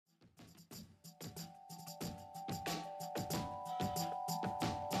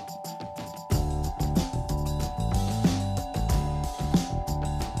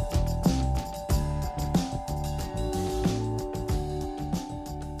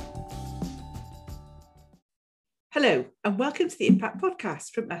Hello, and welcome to the Impact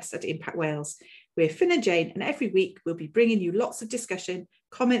Podcast from us at Impact Wales. We're Finn and Jane, and every week we'll be bringing you lots of discussion,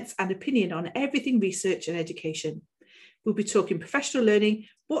 comments, and opinion on everything research and education. We'll be talking professional learning,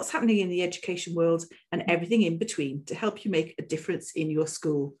 what's happening in the education world, and everything in between to help you make a difference in your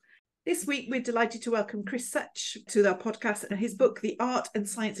school. This week, we're delighted to welcome Chris Such to our podcast and his book, The Art and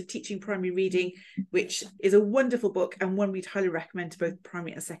Science of Teaching Primary Reading, which is a wonderful book and one we'd highly recommend to both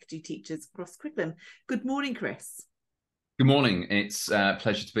primary and secondary teachers across curriculum. Good morning, Chris. Good morning. It's a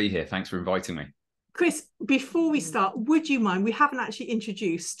pleasure to be here. Thanks for inviting me. Chris, before we start, would you mind, we haven't actually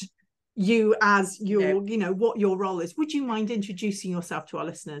introduced you as your, what your role is. Would you mind introducing yourself to our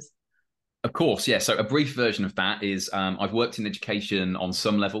listeners? Of course, yeah. So a brief version of that is I've worked in education on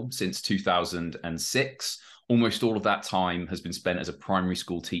some level since 2006. Almost all of that time has been spent as a primary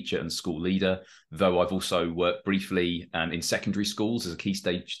school teacher and school leader, though I've also worked briefly in secondary schools as a Key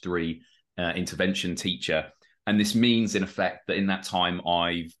Stage 3 intervention teacher. And this means, in effect, that in that time,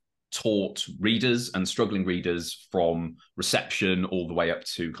 I've taught readers and struggling readers from reception all the way up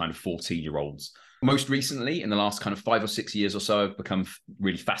to kind of 14-year-olds. Most recently, in the last kind of 5 or 6 years or so, I've become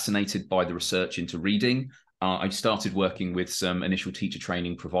really fascinated by the research into reading. I started working with some initial teacher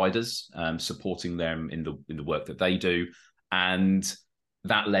training providers, supporting them in the work that they do. And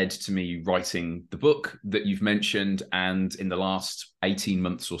that led to me writing the book that you've mentioned. And in the last 18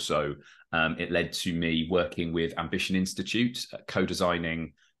 months or so, it led to me working with Ambition Institute,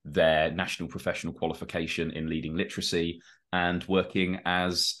 co-designing their National Professional Qualification in Leading Literacy, and working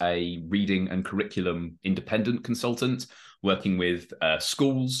as a reading and curriculum independent consultant, working with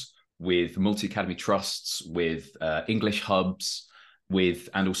schools, with multi-academy trusts, with English hubs,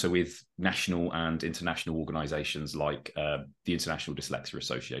 and also with national and international organisations like the International Dyslexia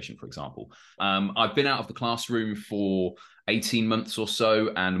Association, for example. I've been out of the classroom for 18 months or so,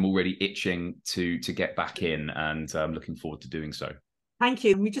 and I'm already itching to get back in, and I'm looking forward to doing so. Thank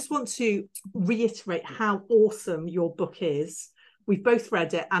you. We just want to reiterate how awesome your book is. We've both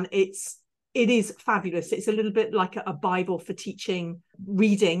read it, and it is fabulous. It's a little bit like a Bible for teaching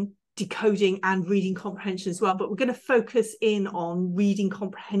reading, decoding, and reading comprehension as well. But we're going to focus in on reading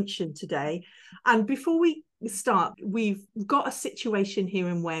comprehension today. And before we start, we've got a situation here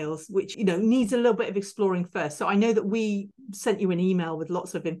in Wales which needs a little bit of exploring first. So I know that we sent you an email with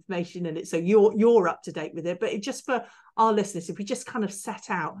lots of information in it, so you're up to date with it. But just for our listeners, if we just kind of set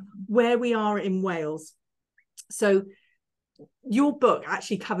out where we are in Wales. So your book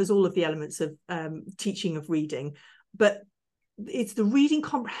actually covers all of the elements of teaching of reading, but it's the reading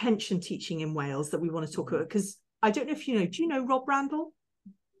comprehension teaching in Wales that we want to talk about, because I don't know if do you know Rob Randall?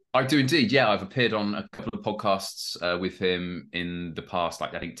 I do indeed, yeah. I've appeared on a couple of podcasts with him in the past,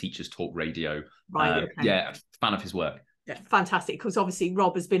 like I think Teachers Talk Radio. Right, okay. Yeah, fan of his work. Yeah, fantastic, because obviously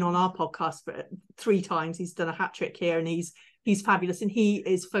Rob has been on our podcast for 3 times. He's done a hat trick here, and he's fabulous, and he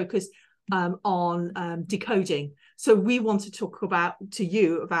is focused on decoding. So we want to talk about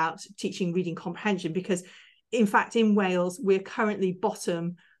teaching reading comprehension, because in fact in Wales we're currently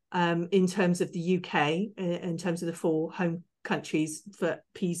bottom in terms of the UK, in terms of the 4 home countries for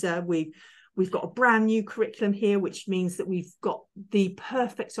PISA. We've got a brand new curriculum here, which means that we've got the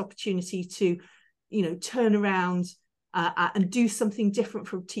perfect opportunity to turn around and do something different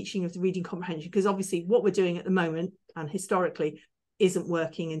from teaching of the reading comprehension, because obviously what we're doing at the moment and historically isn't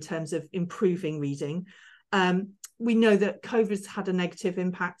working in terms of improving reading. We know that COVID's had a negative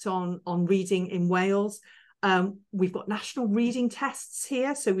impact on reading in Wales. We've got national reading tests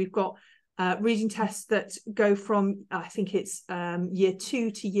here, so we've got reading tests that go from, I think it's year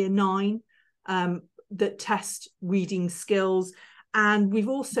 2 to year 9, that test reading skills. And we've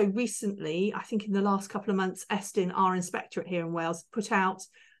also recently, I think in the last couple of months, Estyn, our inspectorate here in Wales, put out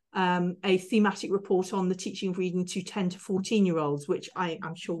a thematic report on the teaching of reading to 10 to 14-year-olds, which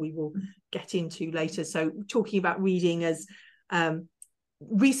I'm sure we will get into later. So talking about reading as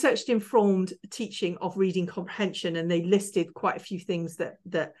research informed teaching of reading comprehension, and they listed quite a few things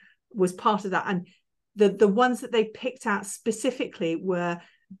that was part of that. And the ones that they picked out specifically were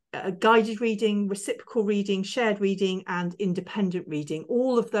guided reading, reciprocal reading, shared reading, and independent reading.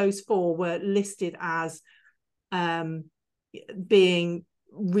 All of those 4 were listed as being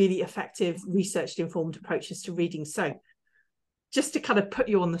really effective research informed approaches to reading. So just to kind of put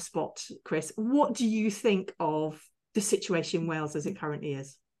you on the spot, Chris, what do you think of the situation in Wales as it currently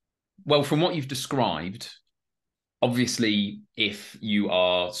is? Well, from what you've described, obviously, if you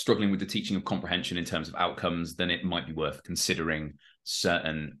are struggling with the teaching of comprehension in terms of outcomes, then it might be worth considering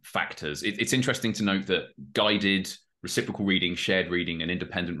certain factors. It's interesting to note that guided, reciprocal reading, shared reading, and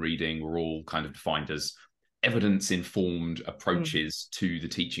independent reading were all kind of defined as evidence-informed approaches to the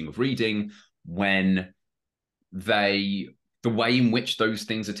teaching of reading, when the way in which those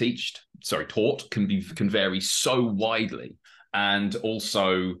things are taught can vary so widely. And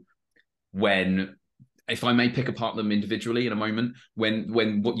also, if I may pick apart them individually in a moment,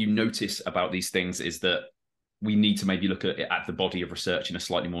 when what you notice about these things is that we need to maybe look at the body of research in a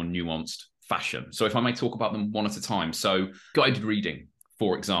slightly more nuanced fashion. So if I may talk about them one at a time. So guided reading,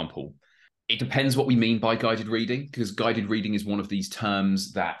 for example, it depends what we mean by guided reading, because guided reading is one of these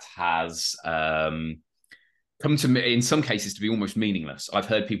terms that has come to me in some cases to be almost meaningless. I've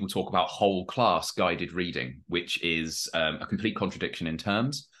heard people talk about whole class guided reading, which is a complete contradiction in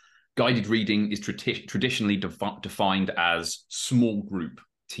terms. Guided reading is traditionally defined as small group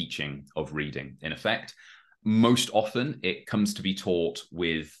teaching of reading, in effect. Most often, it comes to be taught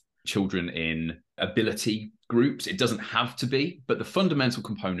with children in ability groups. It doesn't have to be, but the fundamental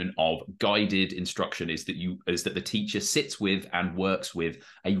component of guided instruction is that the teacher sits with and works with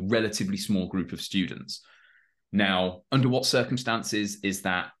a relatively small group of students. Now, under what circumstances is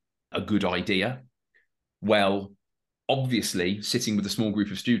that a good idea? Well, obviously, sitting with a small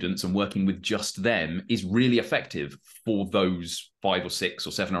group of students and working with just them is really effective for those 5 or 6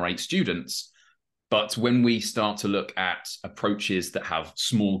 or 7 or 8 students. But when we start to look at approaches that have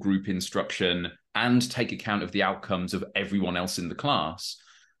small group instruction and take account of the outcomes of everyone else in the class,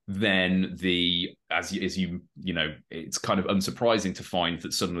 then as you know, it's kind of unsurprising to find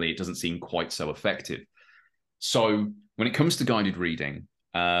that suddenly it doesn't seem quite so effective. So when it comes to guided reading,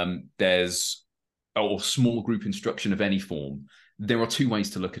 or small group instruction of any form, there are 2 ways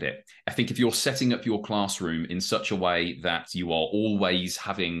to look at it. I think if you're setting up your classroom in such a way that you are always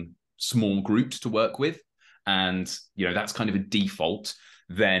having small groups to work with, and that's kind of a default,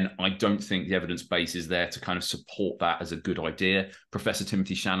 then I don't think the evidence base is there to kind of support that as a good idea. Professor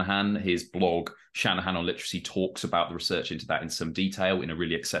Timothy Shanahan, his blog, Shanahan on Literacy, talks about the research into that in some detail in a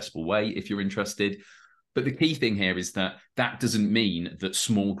really accessible way if you're interested. But the key thing here is that doesn't mean that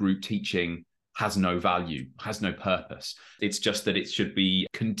small group teaching has no value, has no purpose. It's just that it should be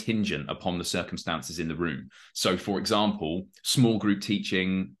contingent upon the circumstances in the room. So, for example, small group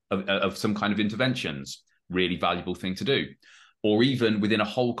teaching of some kind of interventions, really valuable thing to do. Or even within a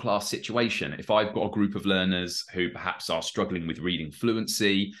whole class situation, if I've got a group of learners who perhaps are struggling with reading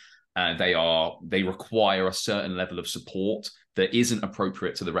fluency, they require a certain level of support that isn't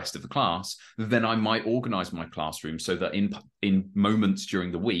appropriate to the rest of the class, then I might organize my classroom so that in moments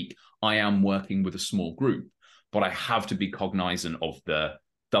during the week, I am working with a small group, but I have to be cognizant of the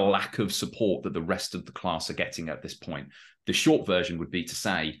lack of support that the rest of the class are getting at this point. The short version would be to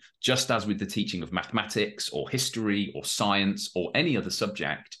say, just as with the teaching of mathematics or history or science or any other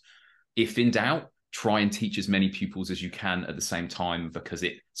subject, if in doubt, try and teach as many pupils as you can at the same time, because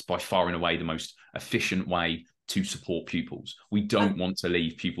it's by far and away the most efficient way to support pupils. We don't want to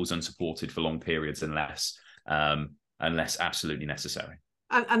leave pupils unsupported for long periods unless absolutely necessary.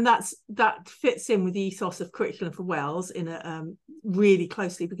 And that fits in with the ethos of Curriculum for Wales really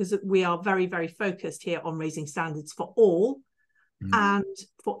closely, because we are very, very focused here on raising standards for all and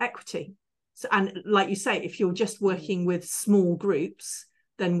for equity. So, and like you say, if you're just working with small groups,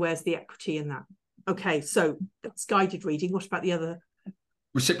 then where's the equity in that? Okay, so that's guided reading. What about the other?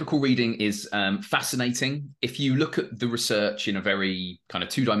 Reciprocal reading is fascinating. If you look at the research in a very kind of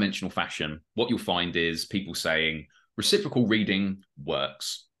 2-dimensional fashion, what you'll find is people saying reciprocal reading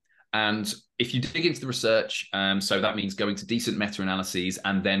works. And if you dig into the research, so that means going to decent meta-analyses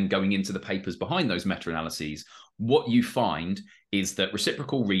and then going into the papers behind those meta-analyses, what you find is that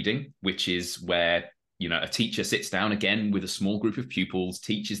reciprocal reading, which is where a teacher sits down again with a small group of pupils,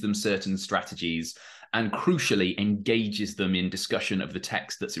 teaches them certain strategies, and crucially engages them in discussion of the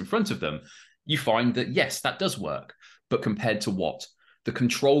text that's in front of them, you find that, yes, that does work. But compared to what? The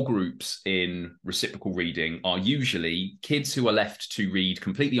control groups in reciprocal reading are usually kids who are left to read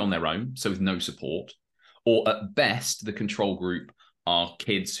completely on their own, so with no support, or at best, the control group are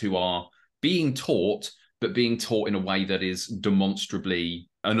kids who are being taught, but being taught in a way that is demonstrably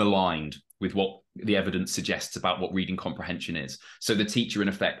unaligned with what the evidence suggests about what reading comprehension is. So the teacher, in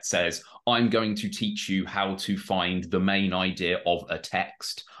effect, says, I'm going to teach you how to find the main idea of a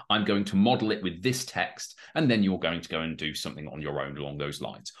text. I'm going to model it with this text, and then you're going to go and do something on your own along those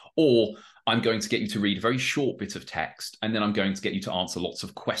lines. Or I'm going to get you to read a very short bit of text, and then I'm going to get you to answer lots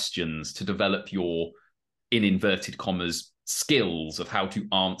of questions to develop your, in inverted commas, skills of how to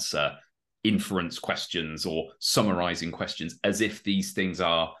answer inference questions or summarizing questions, as if these things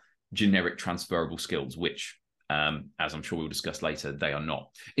are generic transferable skills, which, as I'm sure we'll discuss later, they are not.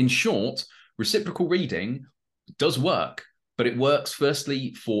 In short, reciprocal reading does work, but it works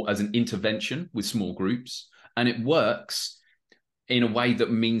firstly as an intervention with small groups, and it works in a way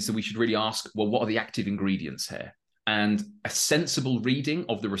that means that we should really ask, well, what are the active ingredients here? And a sensible reading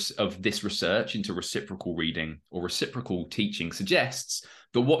of this research into reciprocal reading or reciprocal teaching suggests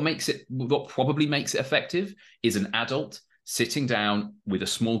that what probably makes it effective is an adult sitting down with a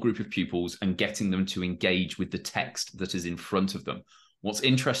small group of pupils and getting them to engage with the text that is in front of them. What's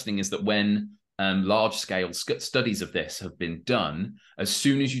interesting is that when large-scale studies of this have been done, as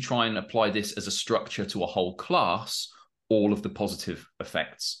soon as you try and apply this as a structure to a whole class, all of the positive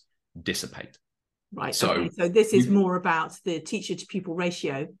effects dissipate. Right. So this is more about the teacher to pupil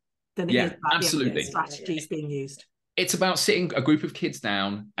ratio than it is about the strategies being used. It's about sitting a group of kids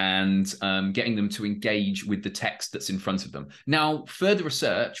down and getting them to engage with the text that's in front of them. Now, further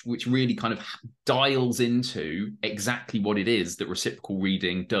research, which really kind of dials into exactly what it is that reciprocal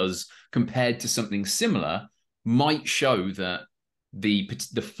reading does compared to something similar, might show that the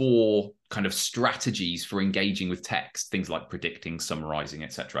 4 kind of strategies for engaging with text, things like predicting, summarizing,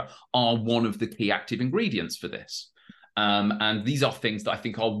 etc., are one of the key active ingredients for this. And these are things that I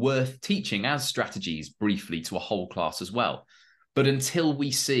think are worth teaching as strategies briefly to a whole class as well. But until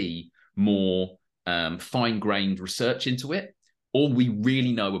we see more fine-grained research into it, all we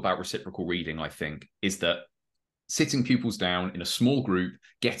really know about reciprocal reading, I think, is that sitting pupils down in a small group,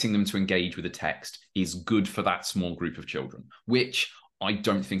 getting them to engage with the text is good for that small group of children, which I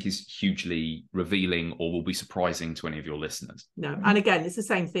don't think is hugely revealing or will be surprising to any of your listeners. No, and again, it's the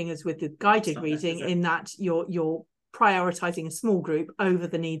same thing as with the guided reading in that you're prioritizing a small group over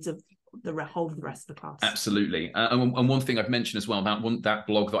the needs of the whole of the rest of the class. Absolutely. And one thing I've mentioned as well, that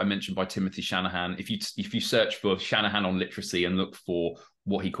blog that I mentioned by Timothy Shanahan, if you search for Shanahan on literacy and look for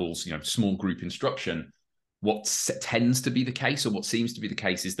what he calls, small group instruction, what tends to be the case, or what seems to be the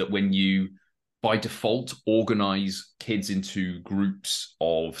case, is that when you by default organize kids into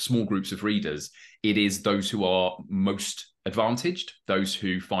small groups of readers, it is those who are most advantaged, those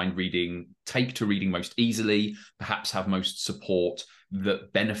who take to reading most easily, perhaps have most support,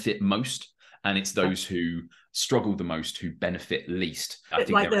 that benefit most. And it's those who struggle the most who benefit least. I think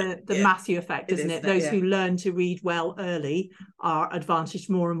like the Matthew effect, isn't it? Those who learn to read well early are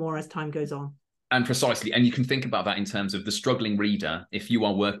advantaged more and more as time goes on. And precisely, and you can think about that in terms of the struggling reader. If you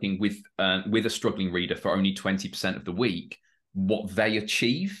are working with a struggling reader for only 20% of the week, what they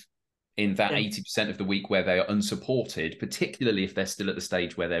achieve in that 80% of the week where they are unsupported, particularly if they're still at the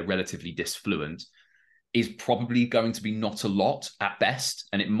stage where they're relatively disfluent, is probably going to be not a lot at best.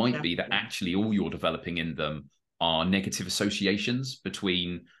 And it might be that actually all you're developing in them are negative associations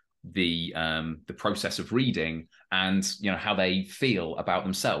between the process of reading and how they feel about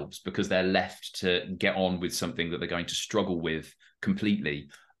themselves, because they're left to get on with something that they're going to struggle with completely.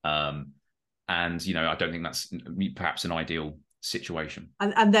 And I don't think that's perhaps an ideal situation.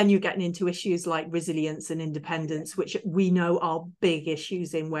 And then you're getting into issues like resilience and independence, which we know are big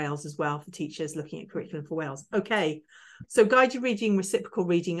issues in Wales as well for teachers looking at curriculum for Wales. Okay, so guided reading, reciprocal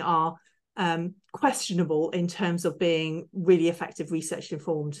reading are questionable in terms of being really effective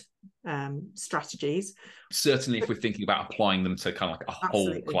research-informed strategies. Certainly if we're thinking about applying them to kind of like a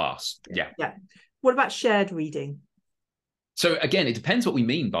whole class. Yeah. What about shared reading? So again, it depends what we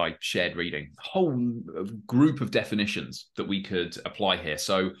mean by shared reading. A whole group of definitions that we could apply here.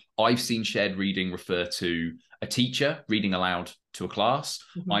 So I've seen shared reading refer to a teacher reading aloud to a class.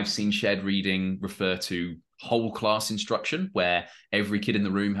 Mm-hmm. I've seen shared reading refer to whole class instruction, where every kid in the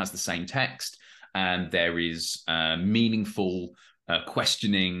room has the same text and there is meaningful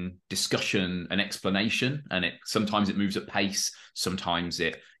questioning, discussion, and explanation. And sometimes it moves at pace. Sometimes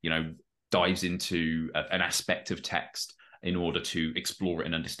it, dives into an aspect of text in order to explore it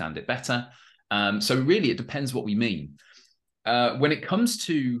and understand it better. So really, it depends what we mean. When it comes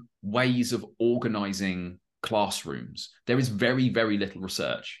to ways of organizing classrooms, there is very, very little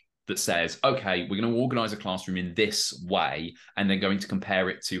research that says, okay, we're going to organize a classroom in this way, and they're going to compare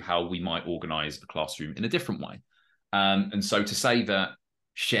it to how we might organize a classroom in a different way. And so to say that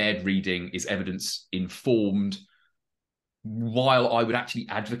shared reading is evidence-informed, while I would actually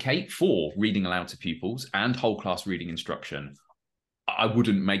advocate for reading aloud to pupils and whole class reading instruction, I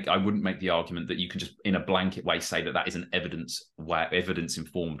wouldn't make the argument that you can just in a blanket way say that is an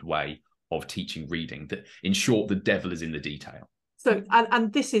evidence-informed way of teaching reading. That, in short, the devil is in the detail. So,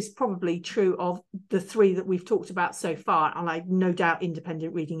 and this is probably true of the 3 that we've talked about so far, and I no doubt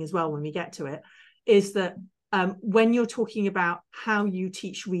independent reading as well when we get to it, is that when you're talking about how you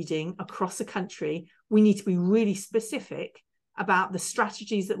teach reading across the country, we need to be really specific about the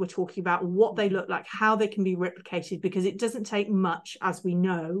strategies that we're talking about, what they look like, how they can be replicated, because it doesn't take much, as we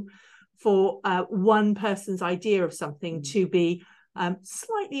know, for one person's idea of something to be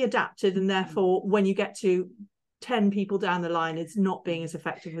slightly adapted. And therefore, when you get to 10 people down the line, it's not being as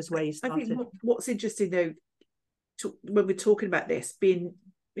effective as where you started. I think what's interesting though, when we're talking about this, being,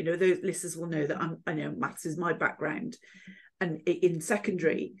 you know, those listeners will know that I know maths is my background, and in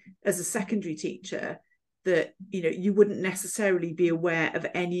secondary, as a secondary teacher, that, you know, you wouldn't necessarily be aware of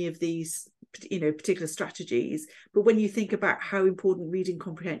any of these, you know, particular strategies. But when you think about how important reading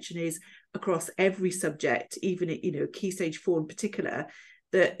comprehension is across every subject, even at, you know, Key Stage 4 in particular,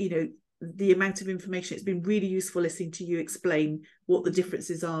 that, you know, the amount of information, it's been really useful listening to you explain what the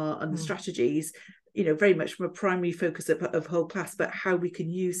differences are and the strategies, you know, very much from a primary focus of whole class, but how we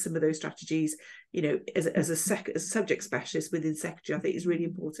can use some of those strategies, you know, as a subject specialist within secondary, I think is really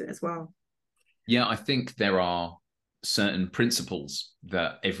important as well. Yeah, I think there are certain principles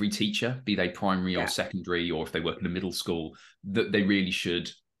that every teacher, be they primary or secondary, or if they work in a middle school, that they really should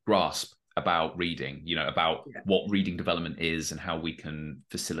grasp about reading, you know, about what reading development is and how we can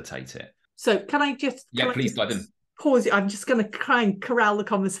facilitate it. So can I just please dive in. Pause it. I'm just going to try and corral the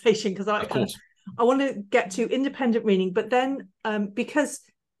conversation, because I want to get to independent reading, but then because,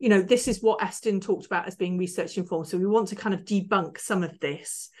 you know, this is what Eston talked about as being research informed, so we want to kind of debunk some of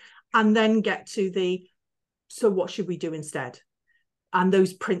this and then get to so what should we do instead, and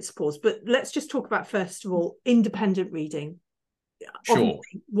those principles. But let's just talk about, first of all, independent reading. Sure.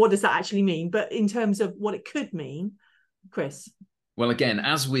 Obviously, what does that actually mean? But in terms of what it could mean, Chris. Well, again,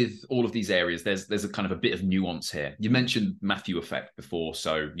 as with all of these areas, there's a kind of a bit of nuance here. You mentioned Matthew effect before,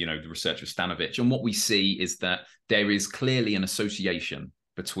 so, you know, the research of Stanovich, and what we see is that there is clearly an association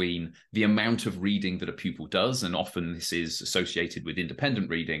between the amount of reading that a pupil does, and often this is associated with independent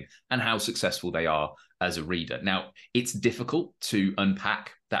reading, and how successful they are as a reader. Now, it's difficult to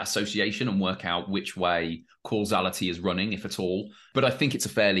unpack that association and work out which way causality is running, if at all, but I think it's a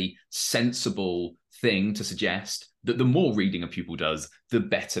fairly sensible thing to suggest that the more reading a pupil does, the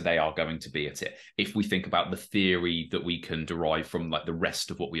better they are going to be at it, if we think about the theory that we can derive from like the rest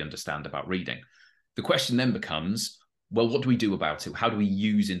of what we understand about reading. The question then becomes, well, what do we do about it? How do we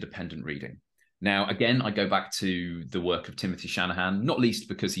use independent reading? Now, again, I go back to the work of Timothy Shanahan, not least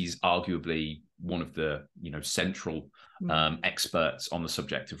because he's arguably one of the, you know, central experts on the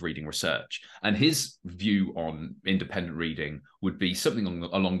subject of reading research. And his view on independent reading would be something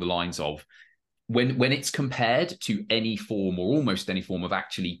along the lines of, when it's compared to any form or almost any form of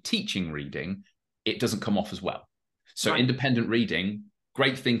actually teaching reading, it doesn't come off as well. So independent reading,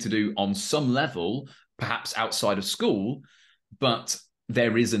 great thing to do on some level, perhaps outside of school, but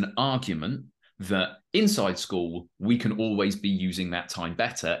there is an argument that inside school, we can always be using that time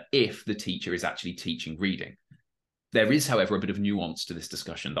better if the teacher is actually teaching reading. There is, however, a bit of nuance to this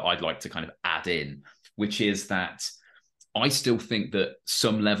discussion that I'd like to kind of add in, which is that I still think that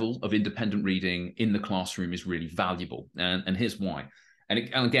some level of independent reading in the classroom is really valuable. And here's why. And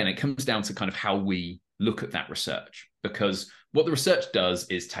again, it comes down to kind of how we look at that research, because what the research does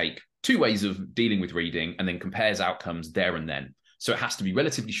is take two ways of dealing with reading and then compares outcomes there and then. So it has to be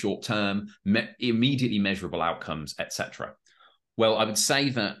relatively short term, immediately measurable outcomes, etc. Well, I would say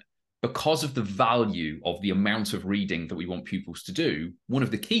that because of the value of the amount of reading that we want pupils to do, one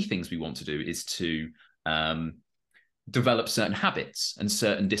of the key things we want to do is to develop certain habits and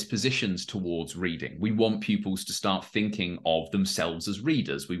certain dispositions towards reading. We want pupils to start thinking of themselves as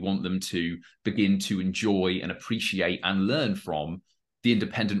readers. We want them to begin to enjoy and appreciate and learn from the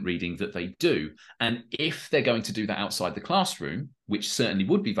independent reading that they do. And if they're going to do that outside the classroom, which certainly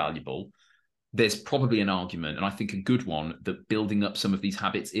would be valuable, there's probably an argument, and I think a good one, that building up some of these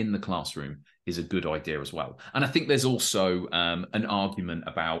habits in the classroom is a good idea as well. And I think there's also an argument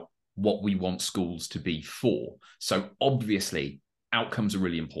about what we want schools to be for. So obviously, outcomes are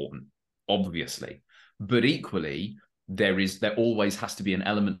really important, obviously. But equally, there always has to be an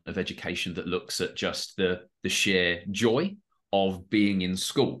element of education that looks at just the sheer joy of being in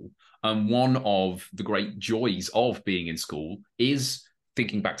school. And one of the great joys of being in school is,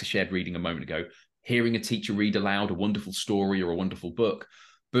 thinking back to shared reading a moment ago, hearing a teacher read aloud a wonderful story or a wonderful book,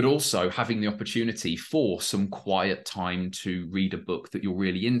 but also having the opportunity for some quiet time to read a book that you're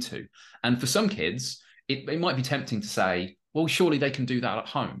really into. And for some kids, it might be tempting to say, well, surely they can do that at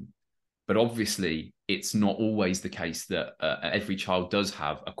home. But obviously, it's not always the case that every child does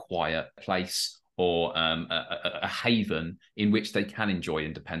have a quiet place or a haven in which they can enjoy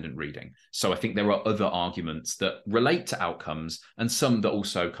independent reading. So I think there are other arguments that relate to outcomes, and some that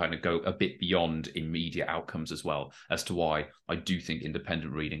also kind of go a bit beyond immediate outcomes as well, as to why I do think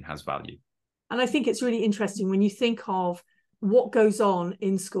independent reading has value. And I think it's really interesting when you think of what goes on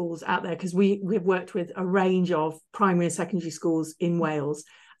in schools out there, because we've worked with a range of primary and secondary schools in Wales,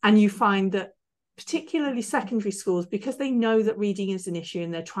 and you find that particularly secondary schools, because they know that reading is an issue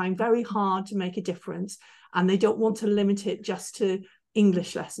and they're trying very hard to make a difference, and they don't want to limit it just to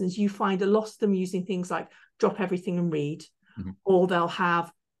English lessons. You find a lot of them using things like drop everything and read, or they'll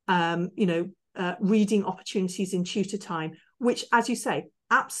have reading opportunities in tutor time, which, as you say,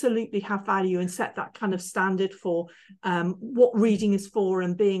 absolutely have value and set that kind of standard for what reading is for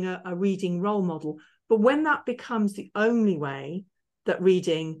and being a reading role model. But when that becomes the only way that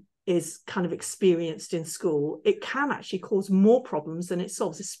reading is kind of experienced in school, it can actually cause more problems than it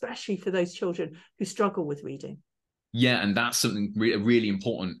solves, especially for those children who struggle with reading. Yeah, and that's something a really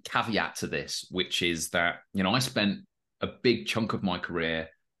important caveat to this, which is that, I spent a big chunk of my career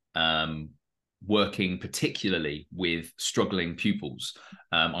working particularly with struggling pupils.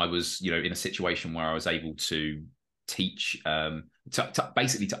 I was, in a situation where I was able to teach,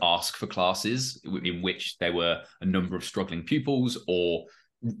 basically to ask for classes in which there were a number of struggling pupils, or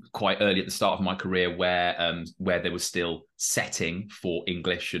quite early at the start of my career where there was still setting for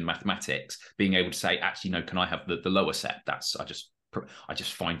English and mathematics, being able to say, actually, no, can I have the lower set? I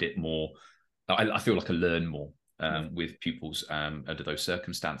just find it more, I feel like I learn more with pupils under those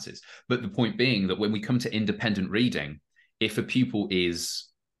circumstances. But the point being that when we come to independent reading, if a pupil is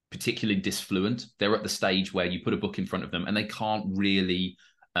particularly disfluent, they're at the stage where you put a book in front of them and they can't really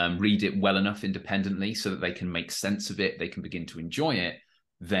read it well enough independently so that they can make sense of it, they can begin to enjoy it,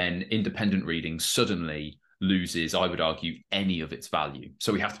 then independent reading suddenly loses, I would argue, any of its value.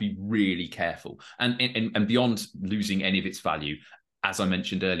 So we have to be really careful. And beyond losing any of its value, as I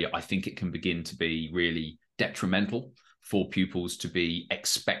mentioned earlier, I think it can begin to be really detrimental for pupils to be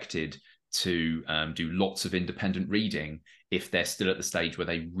expected to do lots of independent reading if they're still at the stage where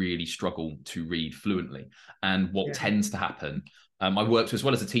they really struggle to read fluently. And what tends to happen, I worked as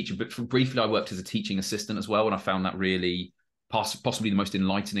well as a teacher, but briefly I worked as a teaching assistant as well, and I found that really possibly the most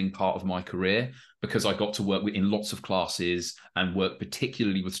enlightening part of my career, because I got to work in lots of classes and work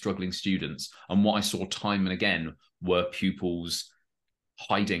particularly with struggling students. And what I saw time and again were pupils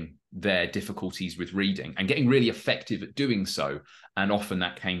hiding their difficulties with reading and getting really effective at doing so. And often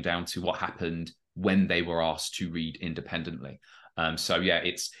that came down to what happened when they were asked to read independently. So yeah,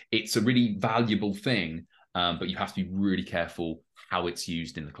 it's a really valuable thing, but you have to be really careful how it's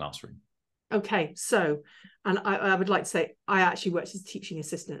used in the classroom. Okay, so, and I would like to say, I actually worked as a teaching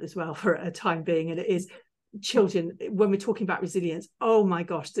assistant as well for a time being, and it is children, when we're talking about resilience, oh my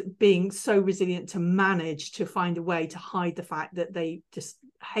gosh, that being so resilient to manage to find a way to hide the fact that they just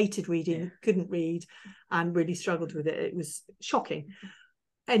hated reading, couldn't read, and really struggled with it. It was shocking.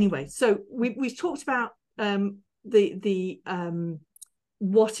 Anyway, so we've talked about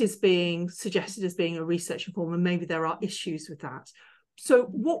what is being suggested as being a research reform, and maybe there are issues with that. So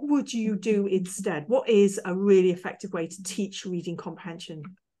what would you do instead? What is a really effective way to teach reading comprehension?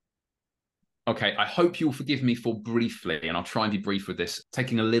 Okay, I hope you'll forgive me for briefly, and I'll try and be brief with this,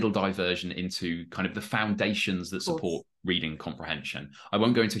 taking a little diversion into kind of the foundations that support reading comprehension. I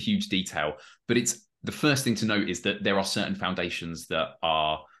won't go into huge detail, but it's the first thing to note is that there are certain foundations that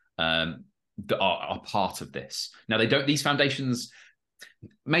are part of this. Now, these foundations,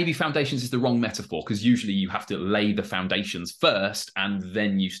 maybe foundations is the wrong metaphor, because usually you have to lay the foundations first and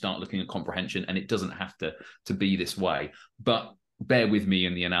then you start looking at comprehension, and it doesn't have to be this way. But bear with me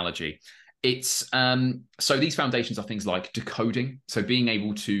in the analogy. It's so these foundations are things like decoding, so being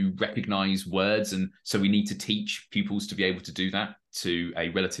able to recognize words, and so we need to teach pupils to be able to do that to a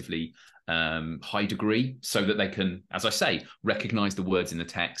relatively high degree, so that they can, as I say, recognize the words in the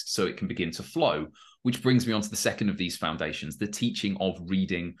text so it can begin to flow. Which brings me on to the second of these foundations, the teaching of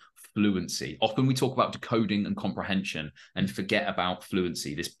reading fluency. Often we talk about decoding and comprehension and forget about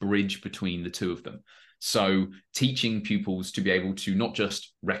fluency, this bridge between the two of them. So teaching pupils to be able to not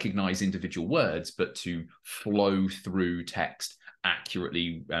just recognize individual words, but to flow through text,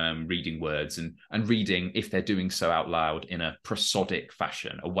 accurately reading words and reading, if they're doing so out loud, in a prosodic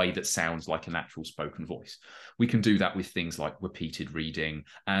fashion, a way that sounds like a natural spoken voice. We can do that with things like repeated reading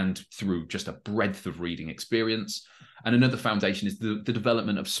and through just a breadth of reading experience. And another foundation is the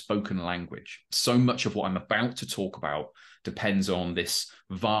development of spoken language. So much of what I'm about to talk about depends on this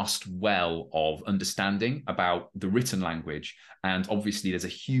vast well of understanding about the written language. And obviously there's a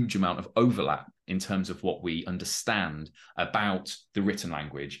huge amount of overlap in terms of what we understand about the written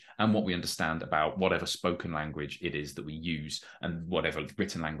language and what we understand about whatever spoken language it is that we use and whatever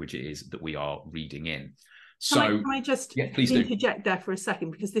written language it is that we are reading in. So can I just interject there for a second,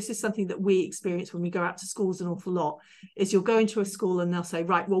 because this is something that we experience when we go out to schools an awful lot, is you'll go into a school and they'll say,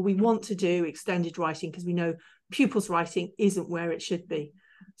 right, well, we want to do extended writing because we know pupils' writing isn't where it should be.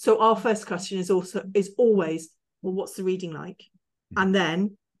 So our first question is always, well, what's the reading like? And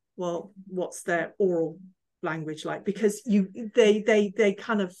then, well, what's their oral language like? Because they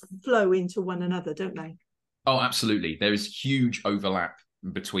kind of flow into one another, don't they? Oh, absolutely. There is huge overlap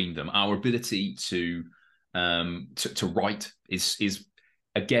between them. Our ability to write is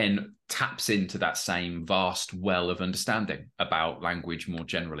again taps into that same vast well of understanding about language more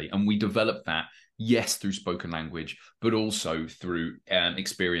generally, and we develop that, yes, through spoken language, but also through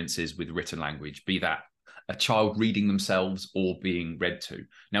experiences with written language, be that a child reading themselves or being read to.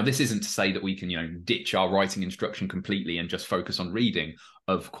 Now, this isn't to say that we can, ditch our writing instruction completely and just focus on reading.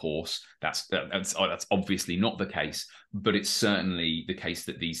 Of course, that's obviously not the case, but it's certainly the case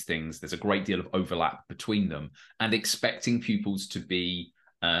that these things, there's a great deal of overlap between them, and expecting pupils to be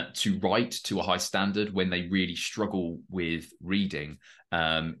to write to a high standard when they really struggle with reading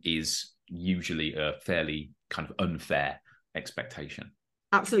is usually a fairly kind of unfair expectation.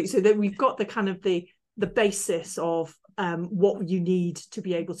 Absolutely. So that we've got the kind of the basis of what you need to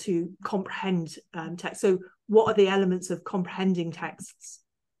be able to comprehend text. So what are the elements of comprehending texts?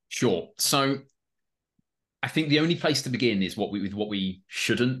 Sure. So I think the only place to begin is what we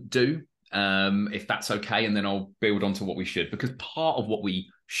shouldn't do, if that's okay, and then I'll build onto what we should, because part of what we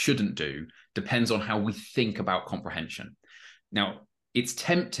shouldn't do depends on how we think about comprehension. Now, it's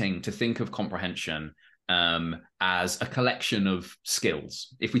tempting to think of comprehension as a collection of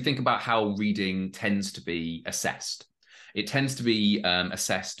skills. If we think about how reading tends to be assessed, it tends to be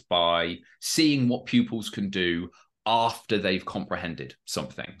assessed by seeing what pupils can do after they've comprehended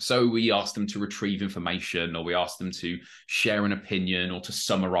something. So we ask them to retrieve information, or we ask them to share an opinion, or to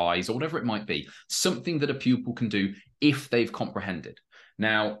summarize, or whatever it might be, something that a pupil can do if they've comprehended.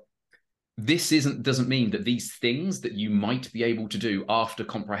 Now, this doesn't mean that these things that you might be able to do after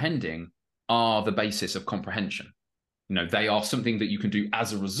comprehending are the basis of comprehension. They are something that you can do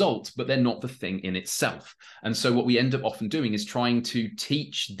as a result, but they're not the thing in itself. And so what we end up often doing is trying to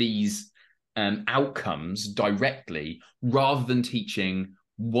teach these outcomes directly, rather than teaching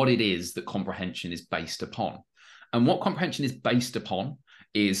what it is that comprehension is based upon. And what comprehension is based upon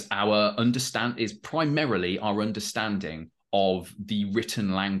is primarily our understanding of the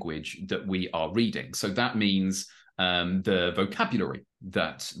written language that we are reading. So that means the vocabulary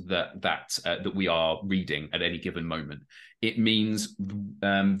that we are reading at any given moment. It means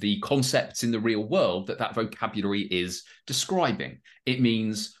the concepts in the real world that vocabulary is describing. It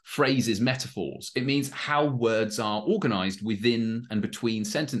means phrases, metaphors. It means how words are organized within and between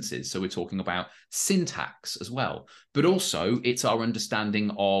sentences. So we're talking about syntax as well. But also it's our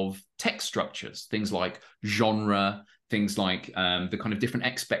understanding of text structures, things like genre, things like the kind of different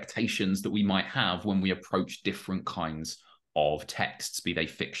expectations that we might have when we approach different kinds of texts, be they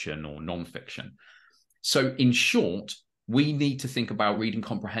fiction or non-fiction. So in short, we need to think about reading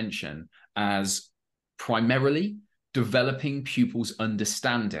comprehension as primarily developing pupils'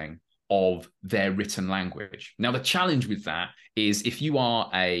 understanding of their written language. Now, the challenge with that is if you are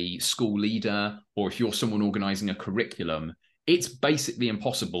a school leader, or if you're someone organizing a curriculum, it's basically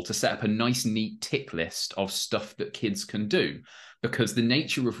impossible to set up a nice, neat tick list of stuff that kids can do, because the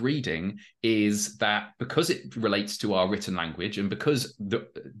nature of reading is that because it relates to our written language, and because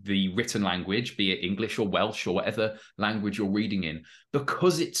the written language, be it English or Welsh or whatever language you're reading in,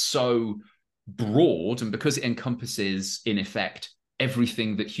 because it's so broad and because it encompasses, in effect,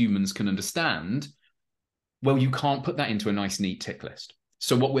 everything that humans can understand, well, you can't put that into a nice, neat tick list.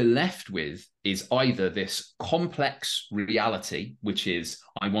 So what we're left with is either this complex reality, which is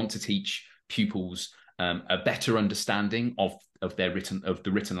I want to teach pupils a better understanding of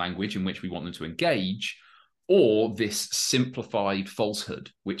the written language in which we want them to engage, or this simplified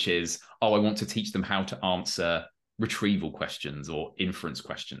falsehood, which is, I want to teach them how to answer retrieval questions or inference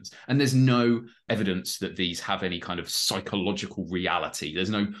questions. And there's no evidence that these have any kind of psychological reality.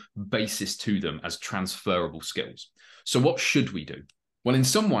 There's no basis to them as transferable skills. So what should we do? Well, in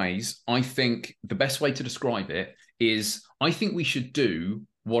some ways, I think the best way to describe it is I think we should do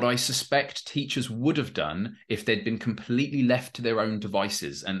what I suspect teachers would have done if they'd been completely left to their own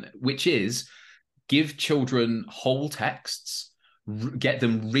devices, and which is give children whole texts, get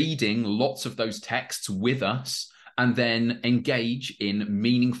them reading lots of those texts with us, and then engage in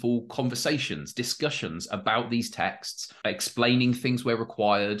meaningful conversations, discussions about these texts, explaining things where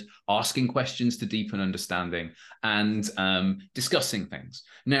required, asking questions to deepen understanding, and discussing things.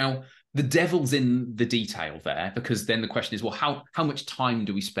 Now, the devil's in the detail there, because then the question is, well, how much time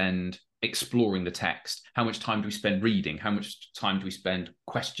do we spend exploring the text? How much time do we spend reading? How much time do we spend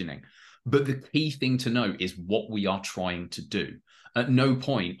questioning? But the key thing to note is what we are trying to do. At no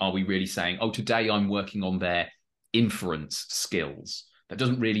point are we really saying, oh, today I'm working on their inference skills. That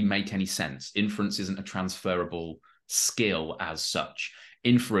doesn't really make any sense. Inference isn't a transferable skill as such.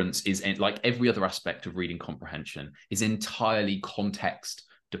 Inference is, like every other aspect of reading comprehension, is entirely context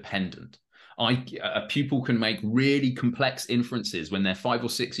dependent. A pupil can make really complex inferences when they're 5 or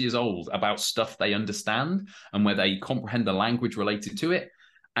 6 years old about stuff they understand and where they comprehend the language related to it.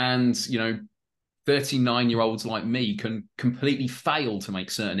 And, 39-year-olds like me can completely fail to make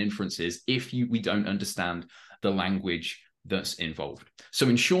certain inferences if we don't understand the language that's involved. So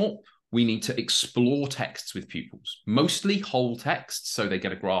in short, we need to explore texts with pupils, mostly whole texts, so they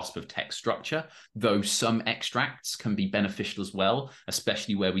get a grasp of text structure, though some extracts can be beneficial as well,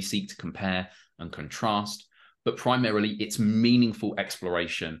 especially where we seek to compare and contrast. But primarily, it's meaningful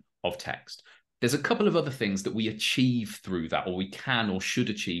exploration of text. There's a couple of other things that we achieve through that, or we can or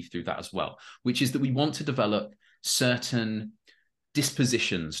should achieve through that as well, which is that we want to develop certain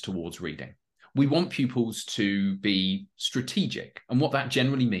dispositions towards reading. We want pupils to be strategic. And what that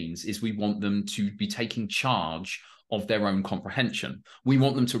generally means is we want them to be taking charge of their own comprehension. We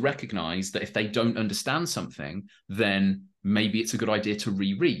want them to recognize that if they don't understand something, then maybe it's a good idea to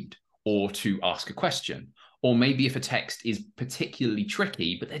reread or to ask a question. Or maybe if a text is particularly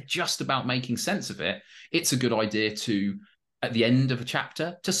tricky, but they're just about making sense of it, it's a good idea to, at the end of a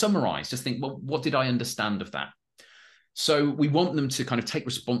chapter, to summarize, just think, well, what did I understand of that? So we want them to kind of take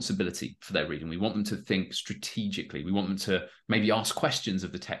responsibility for their reading. We want them to think strategically. We want them to maybe ask questions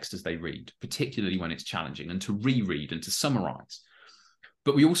of the text as they read, particularly when it's challenging, and to reread and to summarize.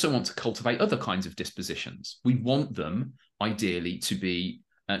 But we also want to cultivate other kinds of dispositions. We want them, ideally, to be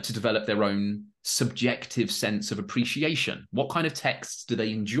to develop their own subjective sense of appreciation. What kind of texts do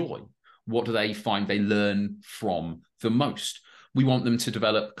they enjoy? What do they find they learn from the most? We want them to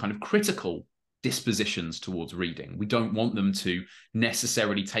develop kind of critical dispositions towards reading. We don't want them to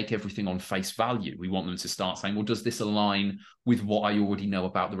necessarily take everything on face value. We want them to start saying, well, does this align with what I already know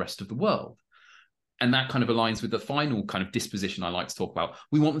about the rest of the world? And that kind of aligns with the final kind of disposition I like to talk about.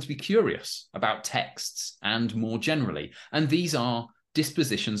 We want them to be curious about texts and more generally. And these are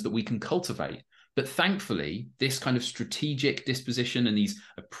dispositions that we can cultivate. But thankfully, this kind of strategic disposition and these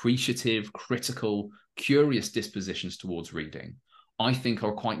appreciative, critical, curious dispositions towards reading, I think,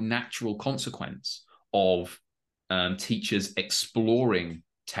 are a quite natural consequence of teachers exploring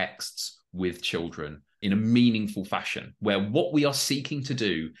texts with children in a meaningful fashion, where what we are seeking to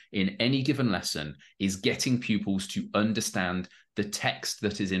do in any given lesson is getting pupils to understand the text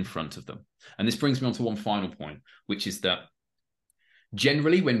that is in front of them. And this brings me on to one final point, which is that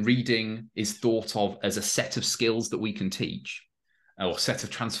generally when reading is thought of as a set of skills that we can teach, or a set of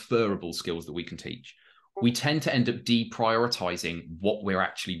transferable skills that we can teach, we tend to end up deprioritizing what we're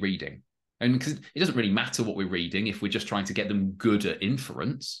actually reading. And because it doesn't really matter what we're reading if we're just trying to get them good at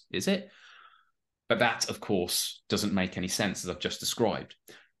inference, is it? But that, of course, doesn't make any sense, as I've just described.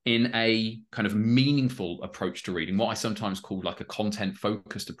 In a kind of meaningful approach to reading, what I sometimes call like a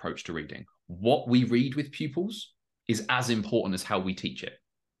content-focused approach to reading, what we read with pupils is as important as how we teach it.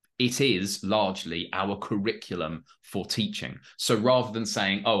 It is largely our curriculum for teaching. So rather than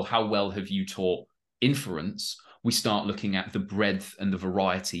saying, oh, how well have you taught inference, we start looking at the breadth and the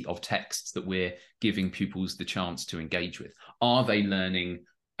variety of texts that we're giving pupils the chance to engage with. Are they learning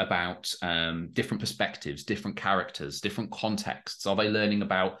about different perspectives, different characters, different contexts? Are they learning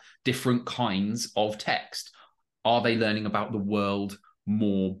about different kinds of text? Are they learning about the world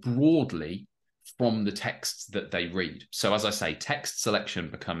more broadly from the texts that they read? So as I say, text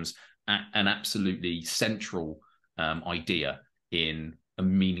selection becomes an absolutely central idea in a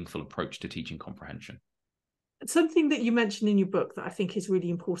meaningful approach to teaching comprehension. Something that you mentioned in your book that I think is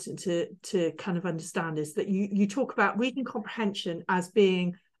really important to kind of understand is that you talk about reading comprehension as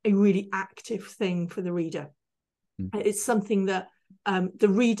being a really active thing for the reader. It's something that the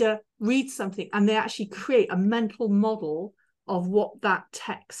reader reads something and they actually create a mental model of what that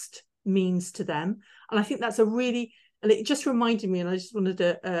text means to them. And I think that's a really, and it just reminded me, and I just wanted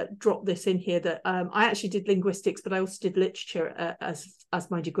to drop this in here, that I actually did linguistics, but I also did literature as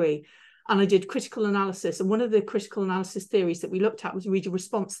my degree. And I did critical analysis. And one of the critical analysis theories that we looked at was reader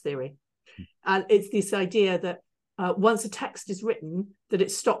response theory. And it's this idea that once a text is written, that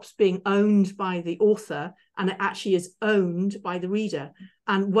it stops being owned by the author and it actually is owned by the reader.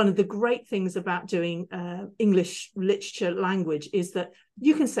 And one of the great things about doing English literature language is that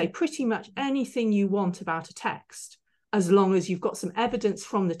you can say pretty much anything you want about a text, as long as you've got some evidence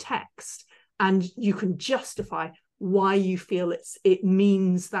from the text and you can justify why you feel it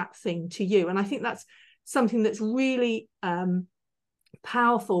means that thing to you. And I think that's something that's really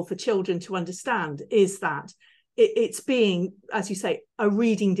powerful for children to understand, is that it's being, as you say, a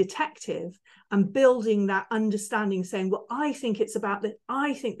reading detective and building that understanding, saying, well, I think it's about that.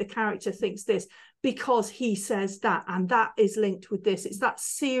 I think the character thinks this because he says that, and that is linked with this. It's that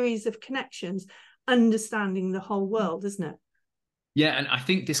series of connections, understanding the whole world, isn't it? Yeah, and I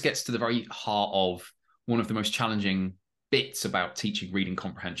think this gets to the very heart of one of the most challenging bits about teaching reading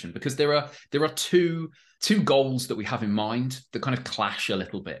comprehension, because there are two goals that we have in mind that kind of clash a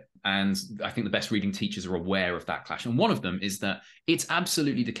little bit. And I think the best reading teachers are aware of that clash. And one of them is that it's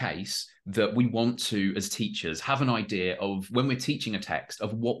absolutely the case that we want to, as teachers, have an idea of, when we're teaching a text,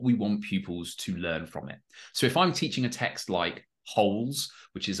 of what we want pupils to learn from it. So if I'm teaching a text like Holes,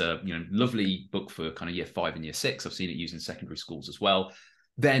 which is a lovely book for kind of year 5 and year 6, I've seen it used in secondary schools as well,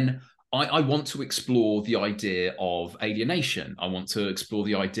 then I want to explore the idea of alienation. I want to explore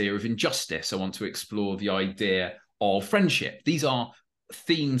the idea of injustice. I want to explore the idea of friendship. These are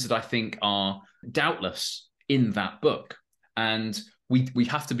themes that I think are doubtless in that book. And we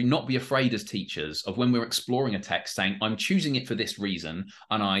have to not be afraid as teachers of, when we're exploring a text, saying, I'm choosing it for this reason,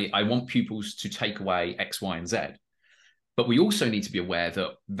 and I want pupils to take away X, Y, and Z. But we also need to be aware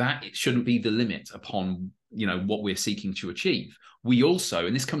that it shouldn't be the limit upon what we're seeking to achieve. We also,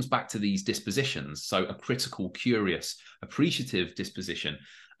 and this comes back to these dispositions, so a critical, curious, appreciative disposition,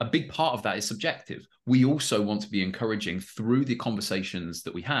 a big part of that is subjective. We also want to be encouraging, through the conversations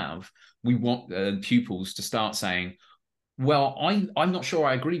that we have, we want pupils to start saying, well, I'm not sure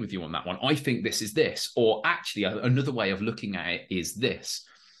I agree with you on that one. I think this is this, or actually another way of looking at it is this.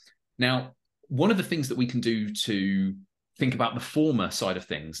 Now, one of the things that we can do to think about the former side of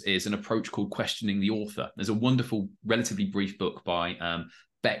things is an approach called questioning the author. There's a wonderful, relatively brief book by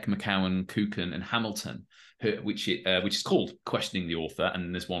Beck, McCowan, Kuchen, and Hamilton, which is called Questioning the Author,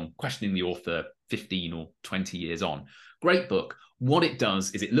 and there's one, Questioning the Author 15 or 20 years on. Great book. What it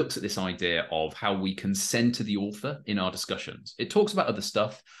does is it looks at this idea of how we can center the author in our discussions. It talks about other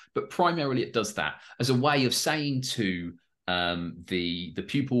stuff, but primarily it does that as a way of saying to the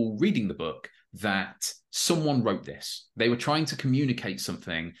pupil reading the book that someone wrote this. They were trying to communicate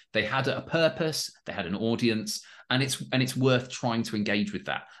something. They had a purpose, they had an audience, and it's worth trying to engage with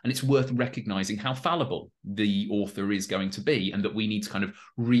that. And it's worth recognizing how fallible the author is going to be, and that we need to kind of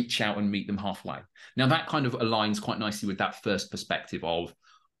reach out and meet them halfway. Now, that kind of aligns quite nicely with that first perspective of,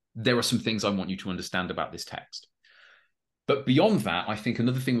 there are some things I want you to understand about this text. But beyond that, I think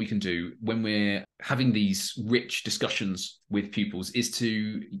another thing we can do when we're having these rich discussions with pupils is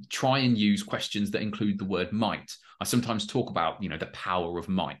to try and use questions that include the word might. I sometimes talk about, the power of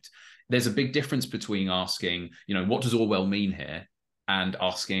might. There's a big difference between asking, what does Orwell mean here? And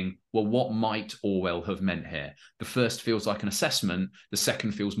asking, well, what might Orwell have meant here? The first feels like an assessment. The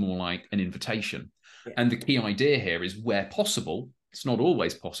second feels more like an invitation. Yeah. And the key idea here is, where possible, it's not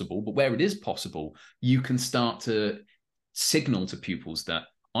always possible, but where it is possible, you can start to signal to pupils that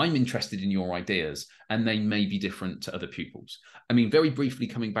I'm interested in your ideas, and they may be different to other pupils. I mean, very briefly,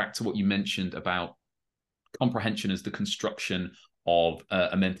 coming back to what you mentioned about comprehension as the construction of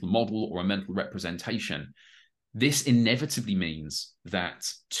a mental model or a mental representation, this inevitably means that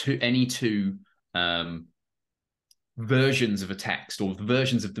any two versions of a text, or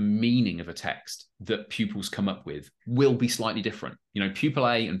versions of the meaning of a text that pupils come up with, will be slightly different. Pupil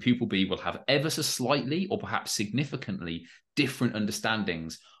A and pupil B will have ever so slightly, or perhaps significantly, different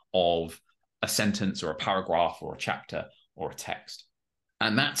understandings of a sentence or a paragraph or a chapter or a text.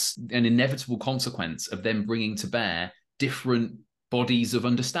 And that's an inevitable consequence of them bringing to bear different bodies of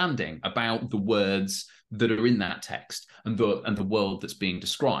understanding about the words that are in that text and the world that's being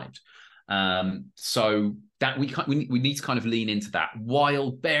described. So that we need to kind of lean into that,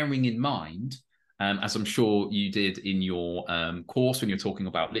 while bearing in mind, as I'm sure you did in your course when you're talking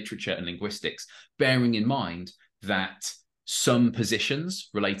about literature and linguistics, bearing in mind that some positions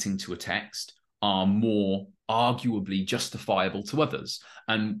relating to a text are more arguably justifiable to others.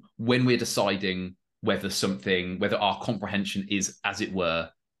 And when we're deciding whether our comprehension is, as it were,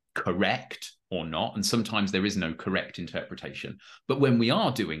 correct or not, and sometimes there is no correct interpretation, but when we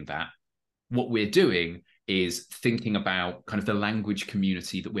are doing that, what we're doing is thinking about kind of the language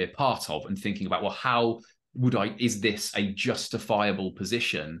community that we're part of, and thinking about, well, is this a justifiable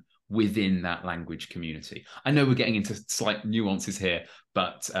position within that language community? I know we're getting into slight nuances here,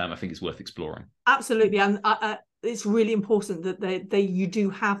 but I think it's worth exploring. Absolutely. And it's really important that you do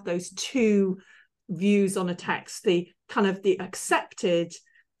have those two views on a text, the kind of the accepted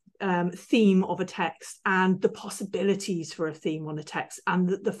theme of a text, and the possibilities for a theme on a text, and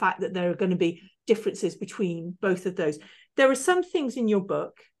the fact that there are going to be differences between both of those. There are some things in your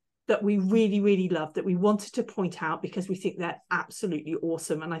book that we really, really love, that we wanted to point out because we think they're absolutely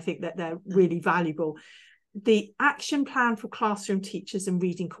awesome, and I think that they're really valuable. The action plan for classroom teachers and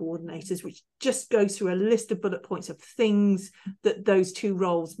reading coordinators, which just goes through a list of bullet points of things that those two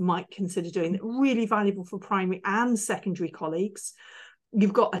roles might consider doing, really valuable for primary and secondary colleagues.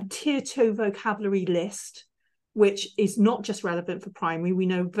 You've got a tier 2 vocabulary list which is not just relevant for primary. We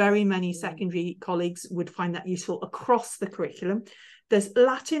know very many secondary colleagues would find that useful across the curriculum. There's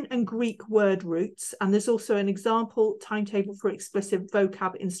Latin and Greek word roots, and there's also an example timetable for explicit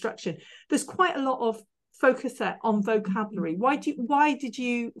vocab instruction. There's quite a lot of focus there on vocabulary. Why did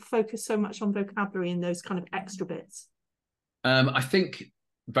you focus so much on vocabulary in those kind of extra bits? I think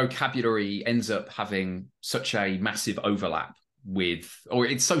vocabulary ends up having such a massive overlap with, or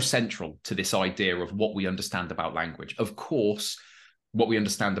it's so central to this idea of what we understand about language. Of course, what we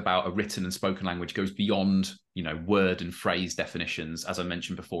understand about a written and spoken language goes beyond, word and phrase definitions, as I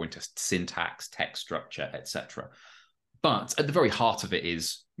mentioned before, into syntax, text structure, etc. But at the very heart of it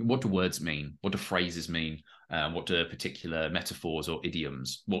is, what do words mean? What do phrases mean? What do particular metaphors or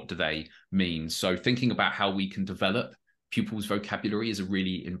idioms, what do they mean? So thinking about how we can develop pupils' vocabulary is a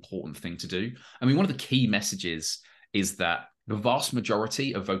really important thing to do. I mean, one of the key messages is that the vast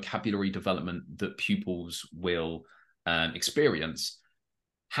majority of vocabulary development that pupils will experience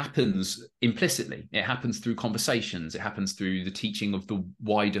happens implicitly. It happens through conversations. It happens through the teaching of the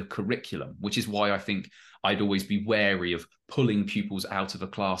wider curriculum, which is why I think I'd always be wary of pulling pupils out of a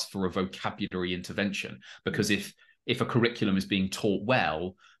class for a vocabulary intervention, because if a curriculum is being taught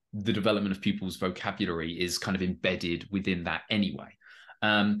well, the development of pupils' vocabulary is kind of embedded within that anyway.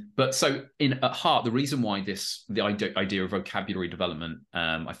 But so at heart, the reason why the idea of vocabulary development,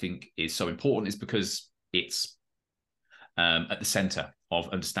 I think, is so important is because it's at the center of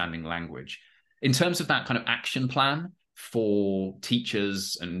understanding language. In terms of that kind of action plan for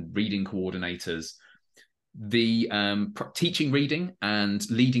teachers and reading coordinators, the teaching reading and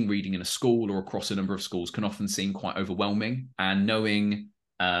leading reading in a school or across a number of schools can often seem quite overwhelming, and knowing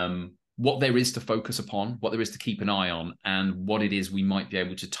what there is to focus upon, what there is to keep an eye on, and what it is we might be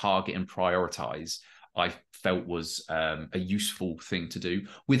able to target and prioritize, I felt was a useful thing to do.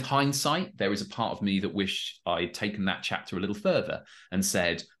 With hindsight, there is a part of me that wish I'd taken that chapter a little further and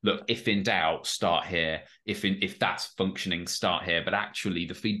said, look, if in doubt, start here. If that's functioning, start here. But actually,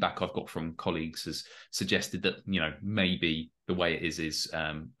 the feedback I've got from colleagues has suggested that, maybe the way it is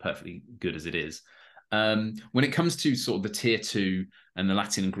perfectly good as it is. When it comes to sort of the tier 2 and the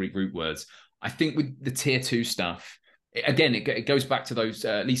Latin and Greek root words, I think with the tier 2 stuff, again, it goes back to those,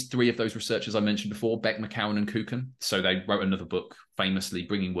 at least 3 of those researchers I mentioned before, Beck, McCowan and Kuchen. So they wrote another book, famously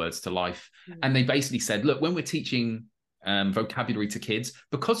Bringing Words to Life. And they basically said, look, when we're teaching vocabulary to kids,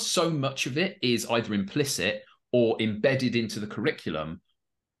 because so much of it is either implicit or embedded into the curriculum,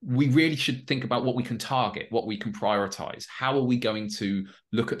 we really should think about what we can target, what we can prioritize. How are we going to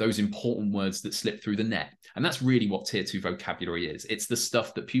look at those important words that slip through the net? And that's really what tier 2 vocabulary is. It's the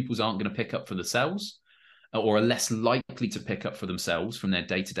stuff that pupils aren't going to pick up for themselves, or are less likely to pick up for themselves from their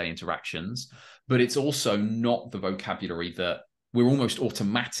day-to-day interactions. But it's also not the vocabulary that we're almost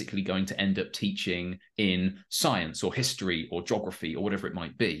automatically going to end up teaching in science or history or geography or whatever it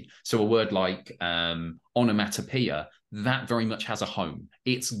might be. So a word like onomatopoeia, that very much has a home.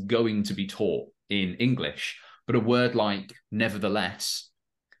 It's going to be taught in English. But a word like nevertheless,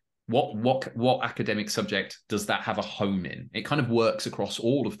 what academic subject does that have a home in? It kind of works across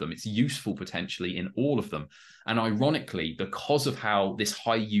all of them. It's useful potentially in all of them. And ironically, because of how this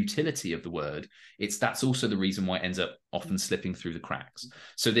high utility of the word, that's also the reason why it ends up often slipping through the cracks.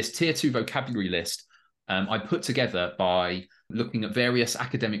 So this tier 2 vocabulary list, I put together by looking at various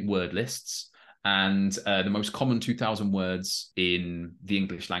academic word lists and the most common 2,000 words in the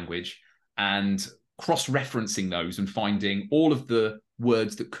English language, and cross-referencing those and finding all of the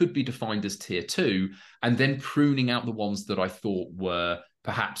words that could be defined as tier 2, and then pruning out the ones that I thought were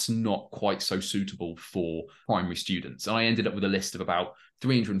perhaps not quite so suitable for primary students. And I ended up with a list of about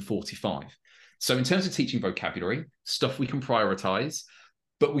 345. So in terms of teaching vocabulary, stuff we can prioritize,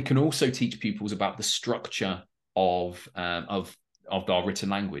 but we can also teach pupils about the structure of our written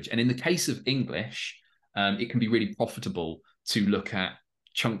language. And in the case of English, it can be really profitable to look at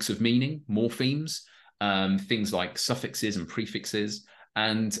chunks of meaning, morphemes, things like suffixes and prefixes,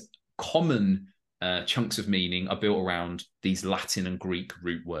 and common chunks of meaning are built around these Latin and Greek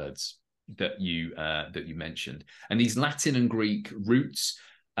root words that you mentioned. And these Latin and Greek roots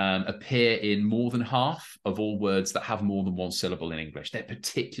appear in more than half of all words that have more than one syllable in English. They're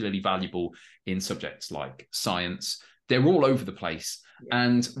particularly valuable in subjects like science. They're all over the place. Yeah.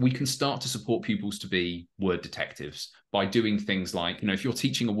 And we can start to support pupils to be word detectives by doing things like, if you're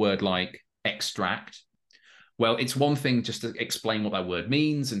teaching a word like extract, well, it's one thing just to explain what that word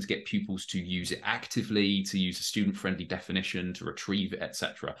means and to get pupils to use it actively, to use a student-friendly definition, to retrieve it,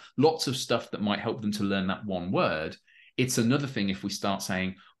 etc. Lots of stuff that might help them to learn that one word. It's another thing if we start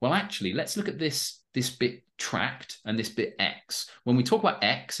saying, well, actually, let's look at this bit tract and this bit X. When we talk about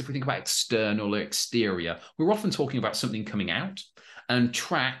X, if we think about external or exterior, we're often talking about something coming out. And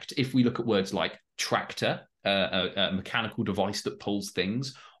tract, if we look at words like tractor, a mechanical device that pulls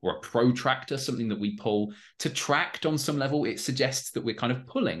things, or a protractor, something that we pull. To tract on some level, it suggests that we're kind of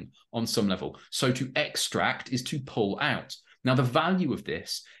pulling on some level. So to extract is to pull out. Now, the value of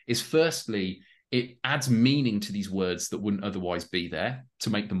this is, firstly, it adds meaning to these words that wouldn't otherwise be there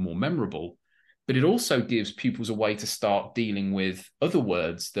to make them more memorable. But it also gives pupils a way to start dealing with other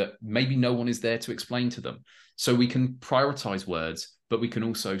words that maybe no one is there to explain to them. So we can prioritize words, but we can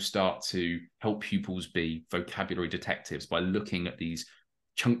also start to help pupils be vocabulary detectives by looking at these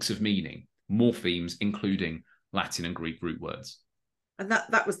chunks of meaning, morphemes, including Latin and Greek root words. And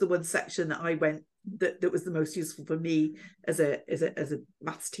that was the one section that I went that was the most useful for me as a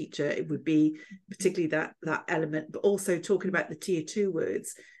maths teacher. It would be particularly that element, but also talking about the tier 2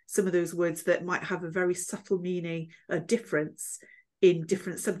 words, some of those words that might have a very subtle meaning, a difference in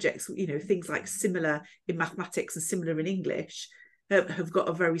different subjects. You know, things like similar in mathematics and similar in English have got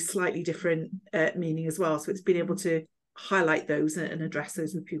a very slightly different meaning as well. So it's been able to highlight those and address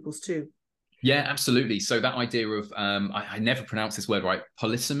those with pupils too. Yeah, absolutely. So that idea of, I never pronounce this word right,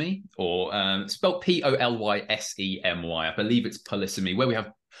 polysemy, or spelled Polysemy. I believe it's polysemy, where we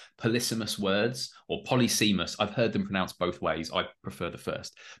have polysemous words, or polysemous. I've heard them pronounced both ways. I prefer the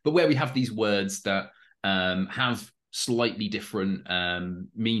first. But where we have these words that have slightly different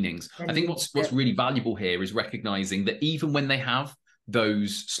meanings. I think what's really valuable here is recognizing that even when they have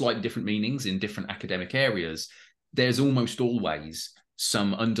those slightly different meanings in different academic areas, there's almost always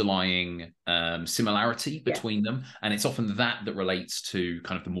some underlying similarity between them. And it's often that relates to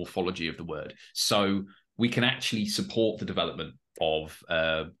kind of the morphology of the word. So we can actually support the development of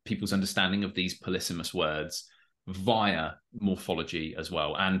people's understanding of these polysemous words via morphology as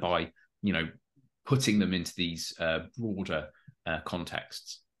well, and by, you know, putting them into these broader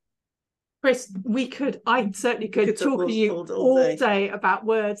contexts. Chris, I certainly could talk to you all day about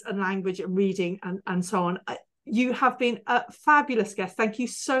words and language and reading and so on. You have been a fabulous guest. Thank you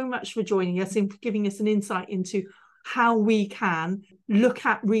so much for joining us and giving us an insight into how we can look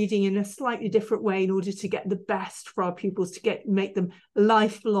at reading in a slightly different way in order to get the best for our pupils, to make them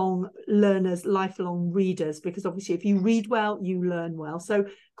lifelong learners, lifelong readers, because obviously if you read well, you learn well. So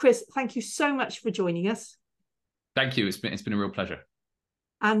Chris, thank you so much for joining us. Thank you. It's been a real pleasure.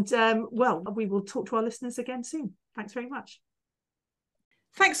 And well, we will talk to our listeners again soon. Thanks very much.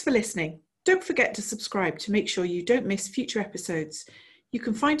 Thanks for listening. Don't forget to subscribe to make sure you don't miss future episodes. You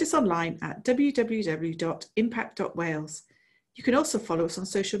can find us online at www.impact.wales. You can also follow us on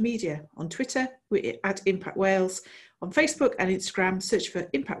social media. On Twitter, we're at Impact Wales. On Facebook and Instagram, search for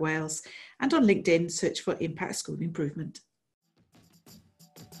Impact Wales. And on LinkedIn, search for Impact School Improvement.